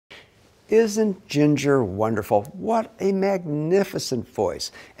Isn't Ginger wonderful? What a magnificent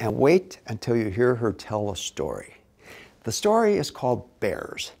voice. And wait until you hear her tell a story. The story is called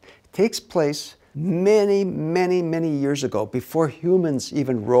Bears. It takes place many, many, many years ago, before humans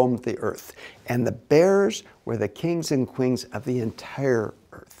even roamed the earth. And the bears were the kings and queens of the entire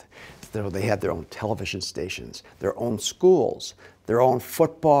earth. So they had their own television stations, their own schools, their own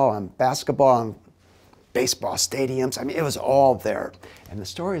football and basketball and baseball stadiums. I mean, it was all there. And the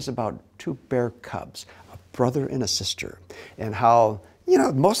story is about two bear cubs, a brother and a sister, and how, you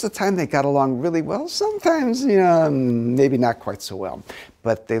know, most of the time they got along really well. Sometimes, you know, maybe not quite so well.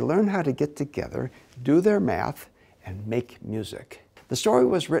 But they learned how to get together, do their math, and make music. The story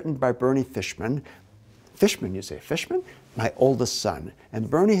was written by Bernie Fishman. Fishman, you say Fishman? My oldest son. And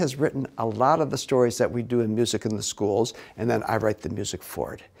Bernie has written a lot of the stories that we do in music in the schools, and then I write the music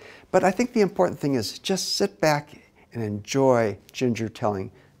for it. But I think the important thing is just sit back and enjoy Ginger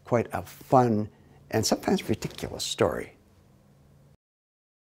telling quite a fun and sometimes ridiculous story.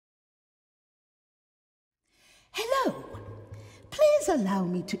 Hello. Please allow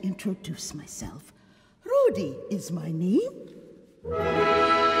me to introduce myself. Rudy is my name.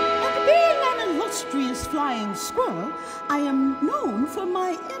 And being an illustrious flying squirrel, I am known for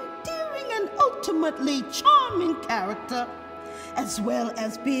my endearing and ultimately charming character, as well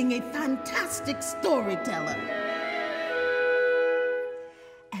as being a fantastic storyteller.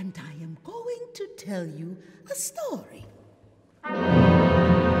 And I am going to tell you a story.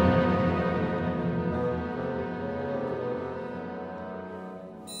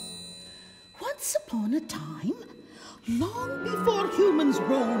 Once upon a time, long before humans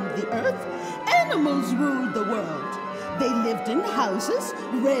roamed the earth, animals ruled the world. They lived in houses,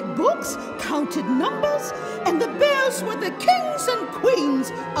 read books, counted numbers, and the bears were the kings and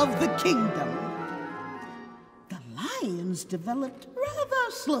queens of the kingdom. The lions developed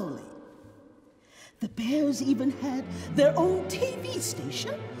rather slowly. The bears even had their own TV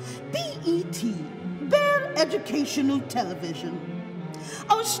station, BET, Bear Educational Television.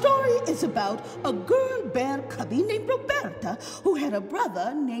 Our story is about a girl bear cubby named Roberta who had a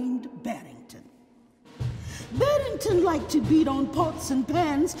brother named Barrington. Barrington liked to beat on pots and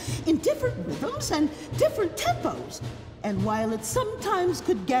pans in different rhythms and different tempos. And while it sometimes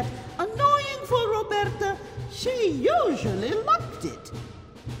could get annoying for Roberta, she usually loved it.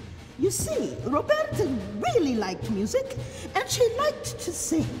 You see, Roberta really liked music, and she liked to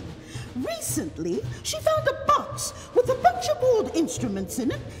sing. Recently, she found a box with a bunch of old instruments in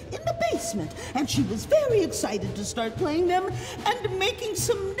it in the basement, and she was very excited to start playing them and making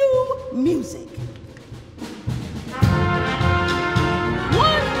some new music.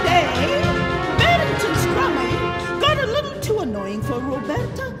 One day, Barrington's drumming got a little too annoying for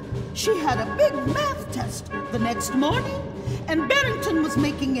Roberta. She had a big math test the next morning, and Barrington was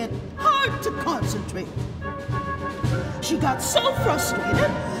making it hard to concentrate. She got so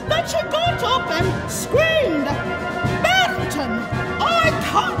frustrated that she got up and screamed, "Barrington, I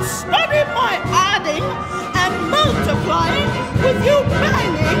can't study my adding and multiplying with you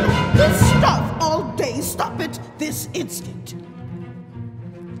banging this stuff all day. Stop it this instant."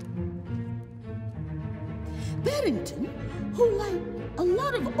 Barrington, who, like a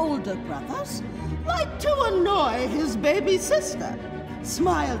lot of older brothers, liked to annoy his baby sister,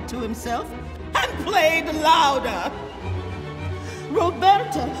 smiled to himself and played louder.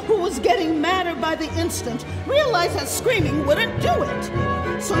 Roberta, who was getting madder by the instant, realized that screaming wouldn't do it.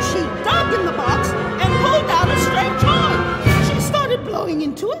 So she dug in the box and pulled out a strange horn. She started blowing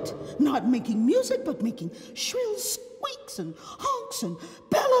into it, not making music, but making shrill squeaks and honks and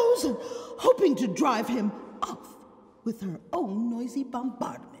bellows, and hoping to drive him off with her own noisy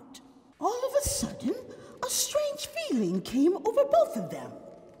bombardment. All of a sudden, a strange feeling came over both of them.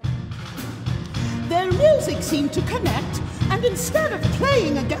 Their music seemed to connect, and instead of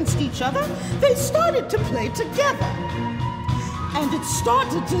playing against each other, they started to play together. And it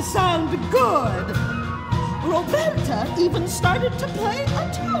started to sound good. Roberta even started to play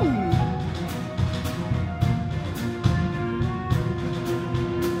a tune.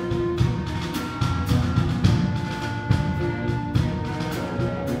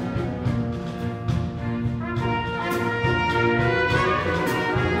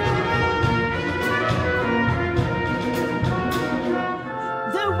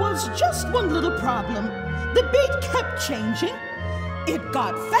 Just one little problem. The beat kept changing. It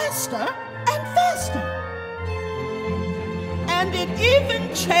got faster and faster. And it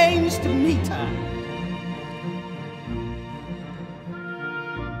even changed meter.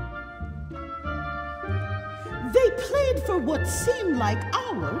 They played for what seemed like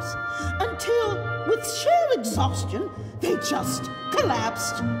hours until, with sheer exhaustion, they just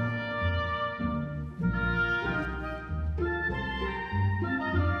collapsed.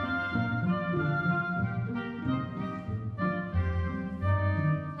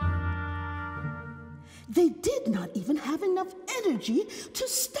 energy to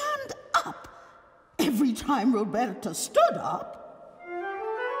stand up. Every time Roberta stood up,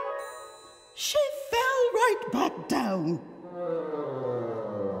 she fell right back down.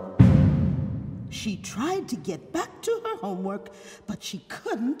 She tried to get back to her homework, but she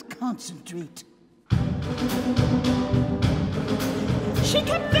couldn't concentrate. She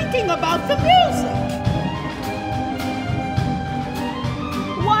kept thinking about the music.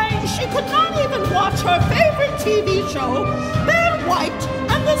 Why, she could not even watch her favorite TV show, Bear White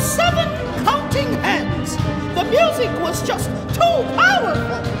and the 7 Counting Hens. The music was just too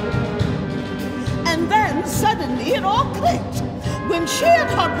powerful. And then suddenly it all clicked. When she and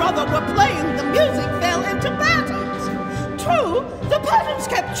her brother were playing, the music fell into patterns. True, the patterns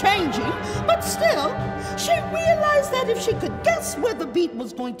kept changing, but still, she realized that if she could guess where the beat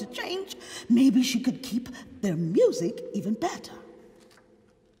was going to change, maybe she could keep their music even better.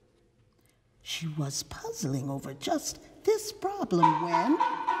 She was puzzling over just this problem when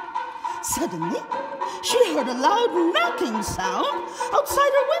suddenly she heard a loud knocking sound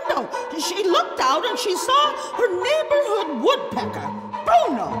outside her window. She looked out and she saw her neighborhood woodpecker,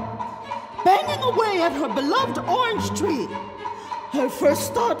 Bruno, banging away at her beloved orange tree. Her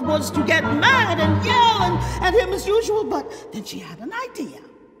first thought was to get mad and yell at him as usual, but then she had an idea.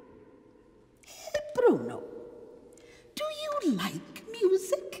 Hey, Bruno, do you like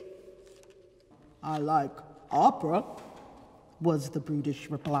music? I like opera, was the brutish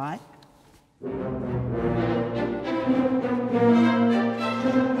reply.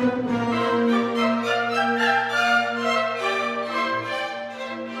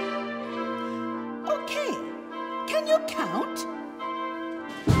 Okay, can you count?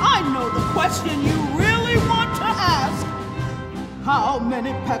 I know the question you really want to ask. How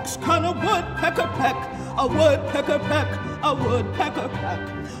many pecks can a woodpecker peck? A woodpecker peck, a woodpecker peck.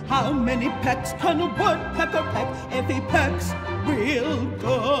 How many pecks can a woodpecker peck if he pecks real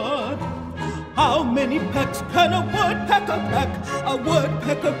good? How many pecks can a woodpecker peck? A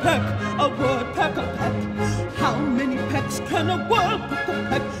woodpecker peck, a woodpecker peck. How many pecks can a woodpecker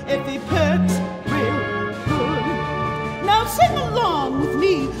peck if he pecks real good? Now sing along with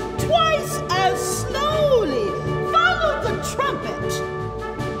me twice as slowly. Follow the trumpet.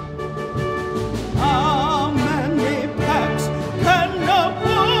 How many pecks can a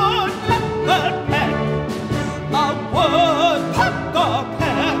woodpecker peck? A woodpecker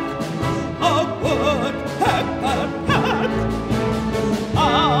peck. A woodpecker peck.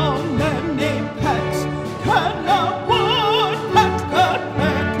 How many pecks can a woodpecker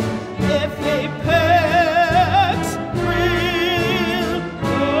peck if he pecks real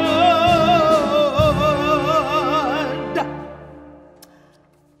good?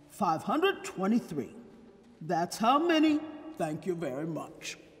 523. That's how many. Thank you very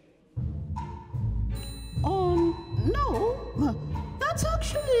much. No. That's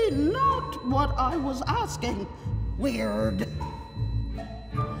actually not what I was asking. Weird.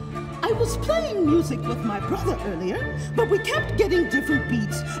 I was playing music with my brother earlier, but we kept getting different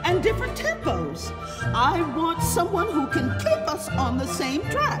beats and different tempos. I want someone who can keep us on the same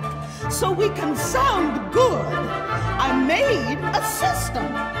track so we can sound good. I made a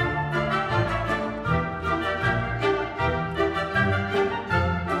system.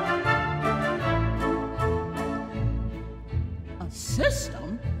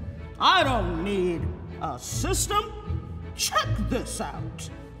 System? I don't need a system. Check this out.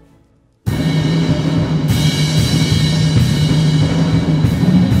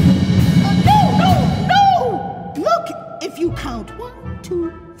 No! Look, if you count 1,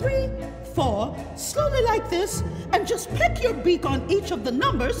 2, 3, 4, slowly like this, and just pick your beak on each of the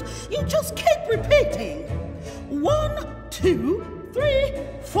numbers, you just keep repeating. 1, 2, 3,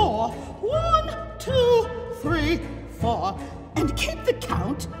 4. 1, 2, 3, 4. And keep the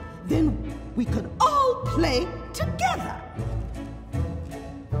count, then we could all play together.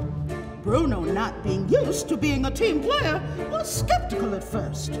 Bruno, not being used to being a team player, was skeptical at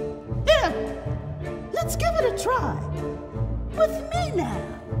first. Here, let's give it a try. With me now.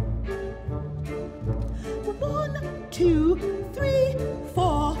 1, 2, 3,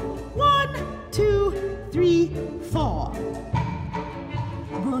 4. 1, 2, 3, 4.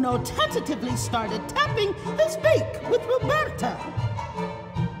 Bruno tentatively started tapping his beak with Roberta.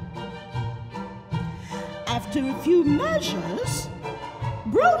 After a few measures,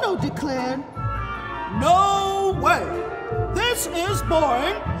 Bruno declared, "No way! This is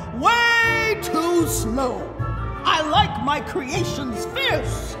boring, way too slow. I like my creations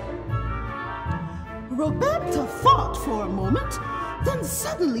fierce." Roberta thought for a moment, then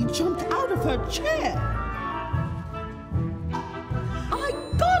suddenly jumped out of her chair. "I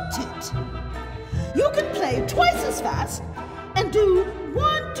got it! You can play twice as fast and do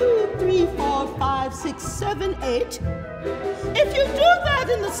 1, 2, 3, 4, 5, 6, 7, 8. If you do that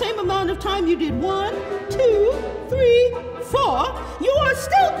in the same amount of time you did 1, 2, 3, 4, you are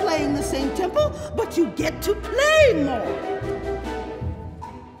still playing the same tempo, but you get to play more.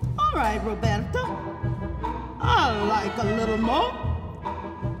 All right, Roberta. I like a little more.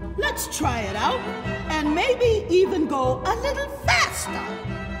 Let's try it out, and maybe even go a little faster.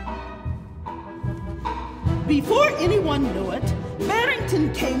 Before anyone knew it,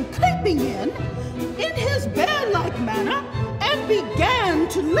 Barrington came creeping in his bear-like manner, and began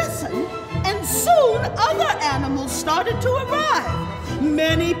to listen, and soon other animals started to arrive.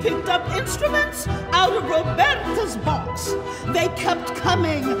 Many picked up instruments out of Roberta's box. They kept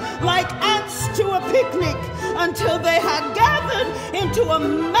coming like ants to a picnic until they had gathered into a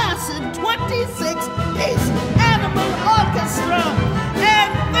massive 26-piece animal orchestra.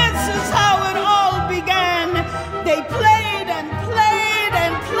 And this is how it all began. They played and played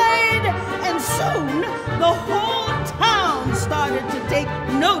and played, and soon the whole town started to take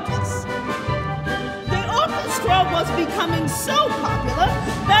notice. The orchestra was becoming so popular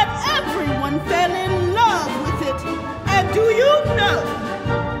that everyone fell in love with it. And do you know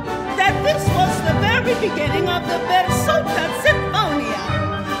that this was the very beginning of the Minnesota Sinfonia,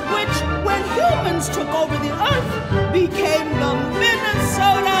 which, when humans took over the earth, became the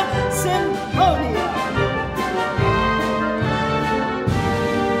Minnesota Sinfonia.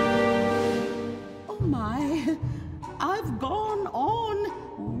 Oh my, I've gone on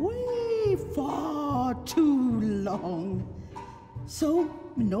way far too long. So,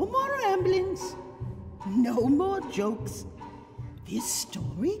 no more ramblings, no more jokes. This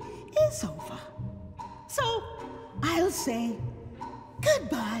story is over. So, I'll say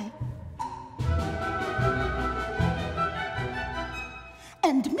goodbye.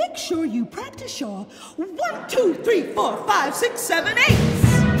 And make sure you practice your 1, 2, 3, 4, 5, 6, 7,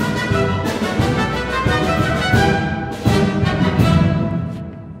 8s.